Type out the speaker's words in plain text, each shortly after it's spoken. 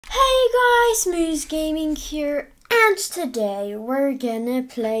Hey guys, Moose Gaming here, and today we're gonna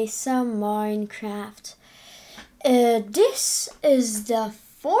play some Minecraft. This is the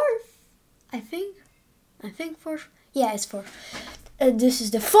fourth, I think fourth. Yeah, it's fourth. This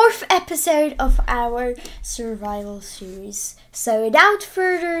is the fourth episode of our survival series. So without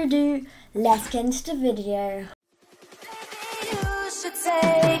further ado, let's get into the video. You should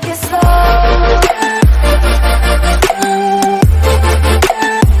take it slow.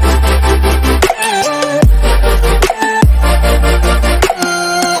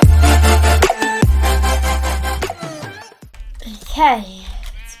 Okay,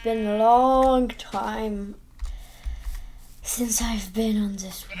 it's been a long time since I've been on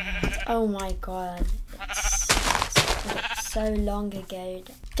this world. Oh my god, it's so long ago.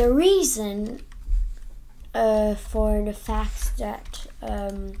 The reason for the fact that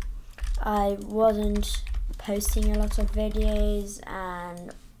I wasn't posting a lot of videos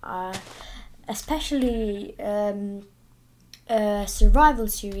and especially survival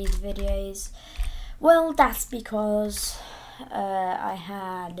series videos, well, that's because I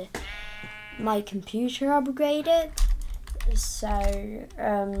had my computer upgraded, so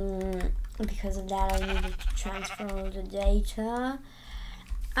because of that I needed to transfer all the data,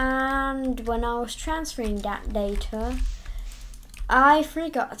 and when I was transferring that data I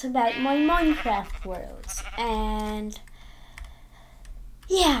forgot about my Minecraft worlds, and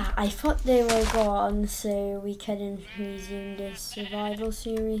yeah, I thought they were gone, so we couldn't resume this survival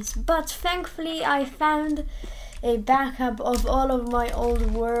series, but thankfully I found a backup of all of my old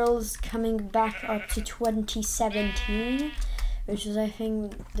worlds coming back up to 2017, which is I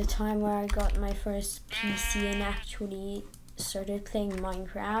think the time where I got my first PC and actually started playing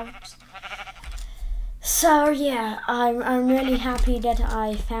Minecraft. So yeah, I'm really happy that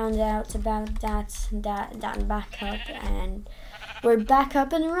I found out about that backup, and we're back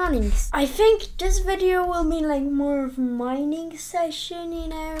up and running. I think this video will be like more of a mining session, you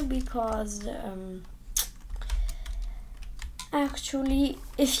know, because actually,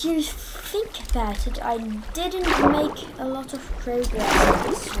 if you think about it, I didn't make a lot of progress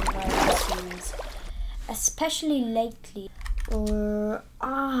in this survival series, especially lately.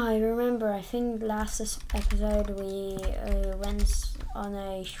 I remember, I think last episode we went on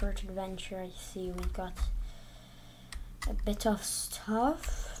a short adventure. I see we got a bit of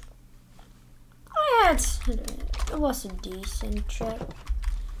stuff. It was a decent trip.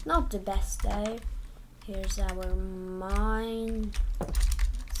 Not the best though. Here's our mine.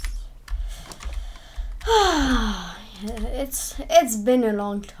 It's been a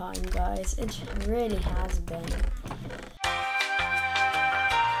long time, guys. It really has been.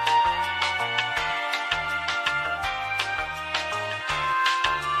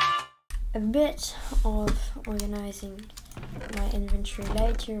 A bit of organizing my inventory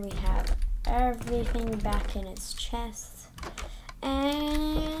later. We have everything back in its chest,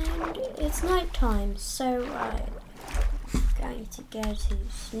 and it's night time, so I'm going to go to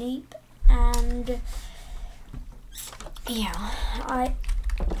sleep. And yeah,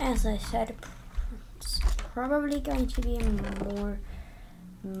 as I said, it's probably going to be a more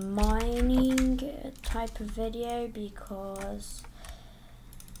mining type of video because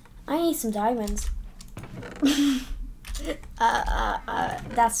I need some diamonds.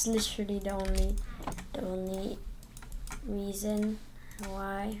 That's literally the only reason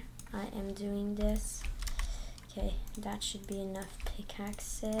why I am doing this. Okay, that should be enough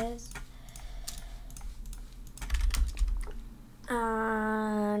pickaxes.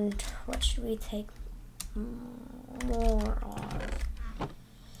 And what should we take more of?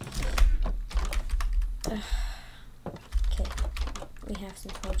 Okay, we have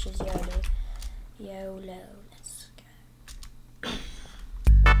some torches. YOLO, let's go.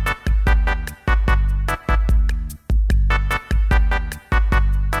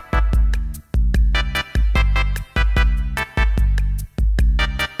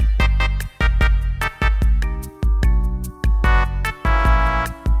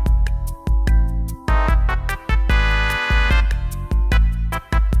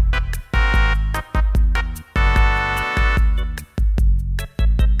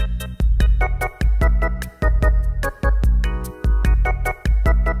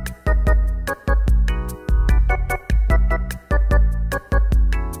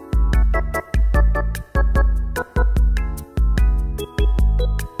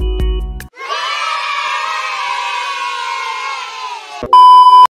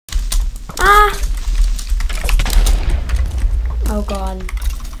 Oh god,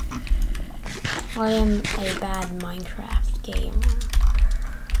 I am a bad Minecraft gamer.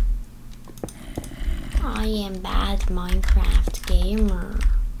 I am bad Minecraft gamer.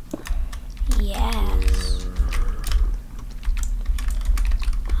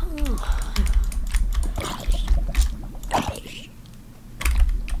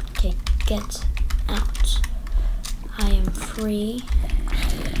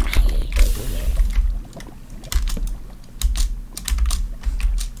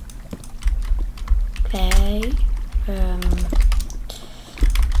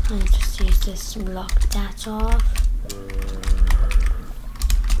 let's block that off.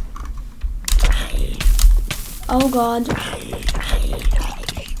 Oh god.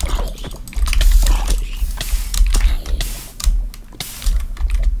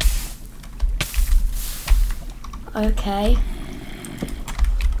 Okay.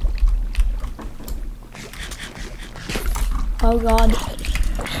 Oh god.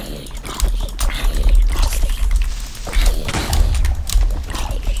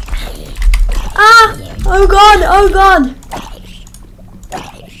 Ah! Oh god, oh god!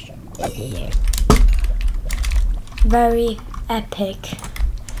 Very epic.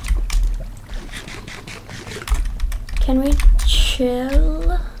 Can we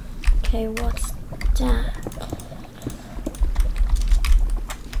chill? Okay, what's that?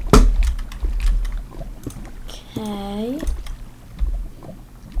 Okay.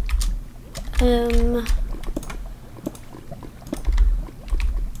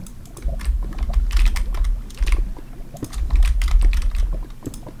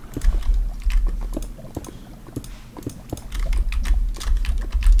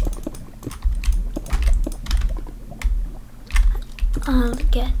 I'll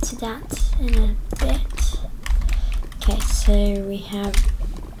get to that in a bit. Okay, so we have,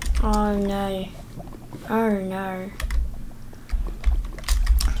 oh no, oh no.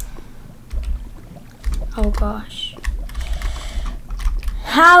 Oh gosh.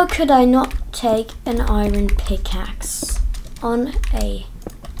 How could I not take an iron pickaxe on a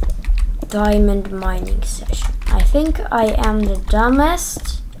diamond mining session? I think I am the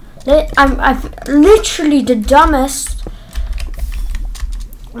dumbest. I'm literally the dumbest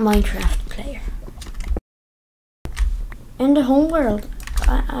Minecraft player in the whole world.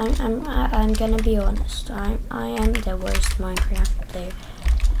 I'm gonna be honest. I am the worst Minecraft player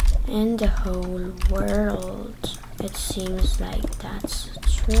in the whole world. It seems like that's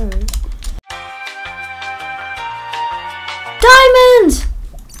true. Diamonds!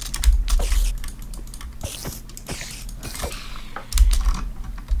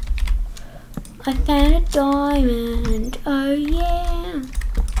 I found a diamond. Oh yeah.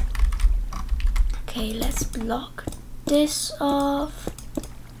 Okay, let's block this off.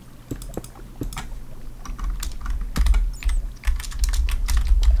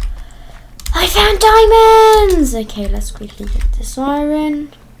 I found diamonds! Okay, let's quickly get this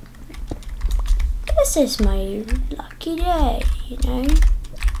iron. This is my lucky day, you know?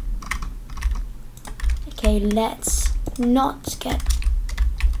 Okay, let's not get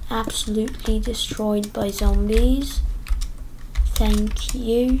absolutely destroyed by zombies. Thank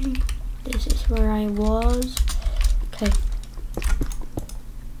you. This is where I was. Okay.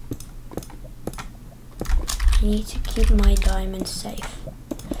 I need to keep my diamonds safe.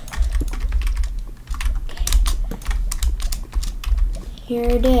 Okay. Here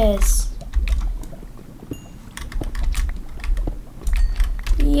it is.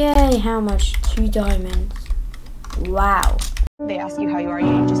 Yay, how much? 2 diamonds. Wow. They ask you how you are,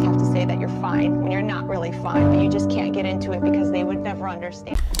 you just have to say that you're fine when you're not really fine, but you just can't get into it because they would never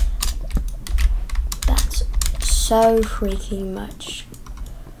understand. That's so freaking much.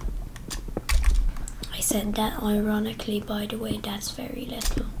 I said that ironically, by the way, that's very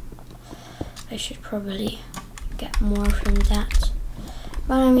little. I should probably get more from that.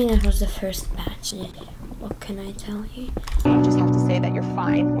 But I mean, it was the first batch. What can I tell you? You just have to say that you're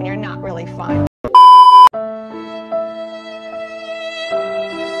fine when you're not really fine.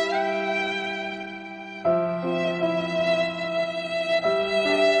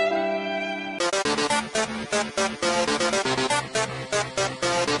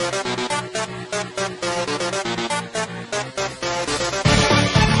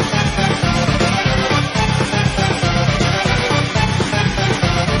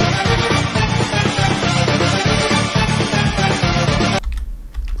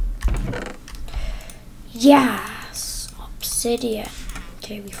 Yes, obsidian.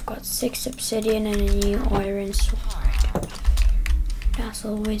 Okay, we've got 6 obsidian and a new iron sword. That's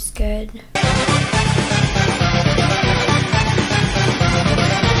always good.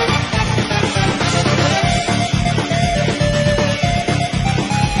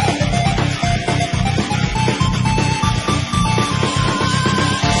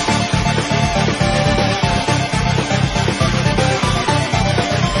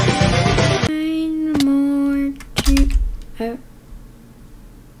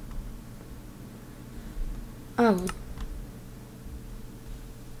 Oh.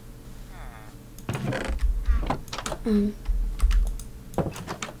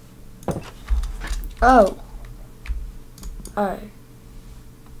 Oh. Oh.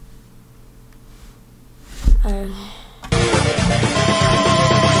 Oh.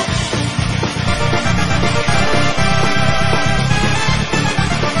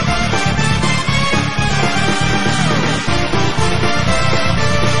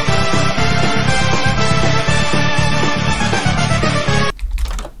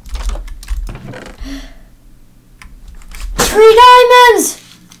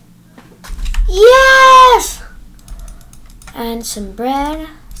 and some bread,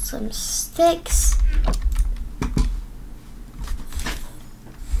 some sticks.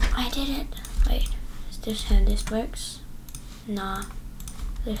 I did it. Wait, is this how this works? Nah.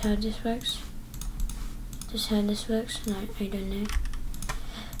 Is this how this works? Is this how this works? No, I don't know.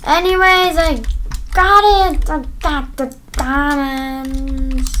 Anyways, I got it! I got the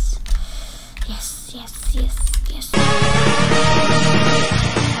diamonds! Yes, yes, yes, yes.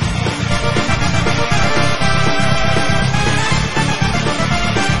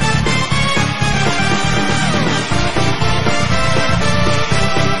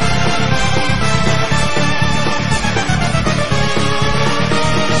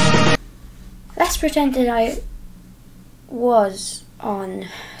 Let's pretend that I was on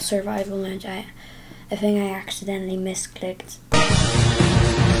survival mode. I think I accidentally misclicked.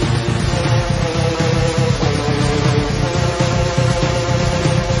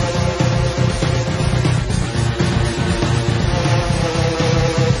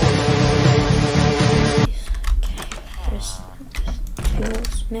 Okay, there's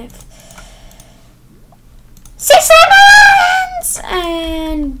toolsmith. 6 diamonds!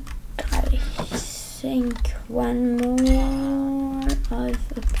 And I think one more of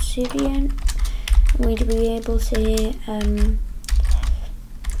obsidian. We'd be able to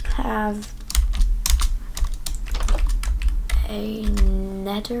have a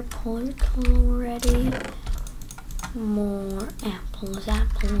nether portal already. More apples,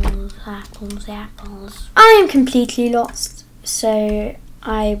 apples, apples, apples. I am completely lost, so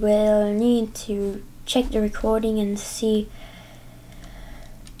I will need to check the recording and see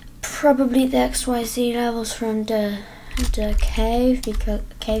probably the XYZ levels from the cave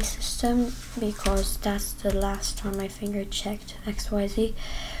system, because that's the last time I think I checked XYZ,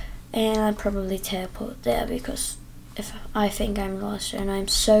 and I probably teleport there because if I think I'm lost and I'm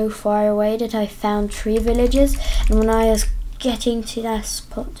so far away that I found 3 villages, and when I was getting to that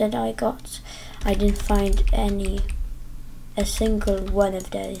spot that I didn't find a single one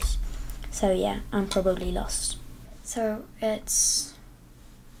of those. So yeah, I'm probably lost. So it's,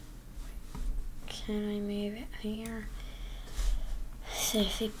 can I move it here? So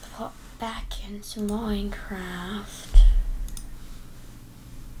if we pop back into Minecraft.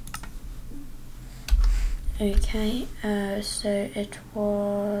 Okay, so it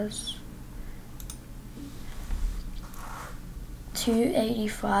was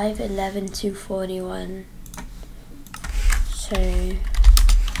 285, 11, 241. So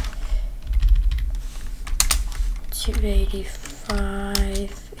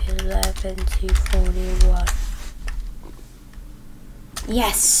 285, 11, 241.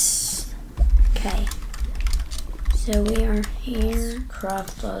 Yes! Okay. So we are here.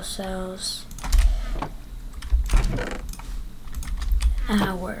 Craft ourselves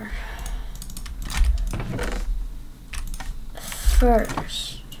our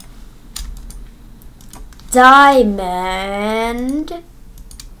first diamond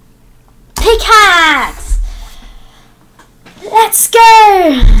pickaxe! Let's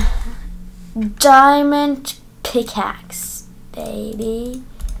go! Diamond pickaxe, baby.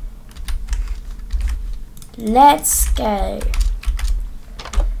 Let's go.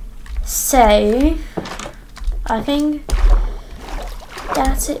 So, I think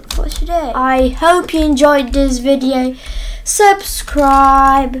that's it for today. I hope you enjoyed this video.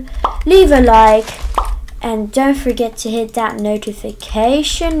 Subscribe, leave a like, and don't forget to hit that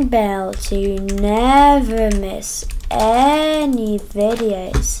notification bell to never miss any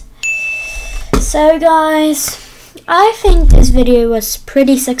videos. So guys, I think this video was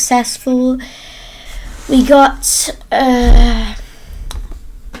pretty successful. We got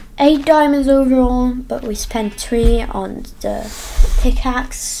 8 diamonds overall, but we spent 3 on the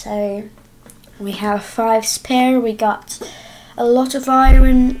pickaxe, so we have 5 spare. We got a lot of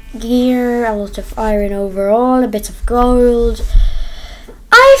iron gear, a lot of iron overall, a bit of gold.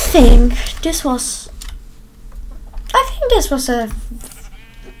 I think this was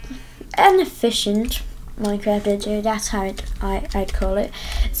an efficient Minecraft video. That's how I'd call it.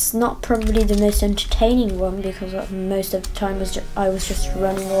 It's not probably the most entertaining one because most of the time I was just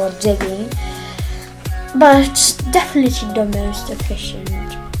running or digging, but definitely the most efficient.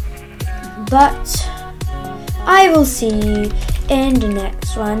 But I will see you in the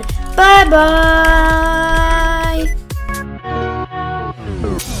next one. Bye bye.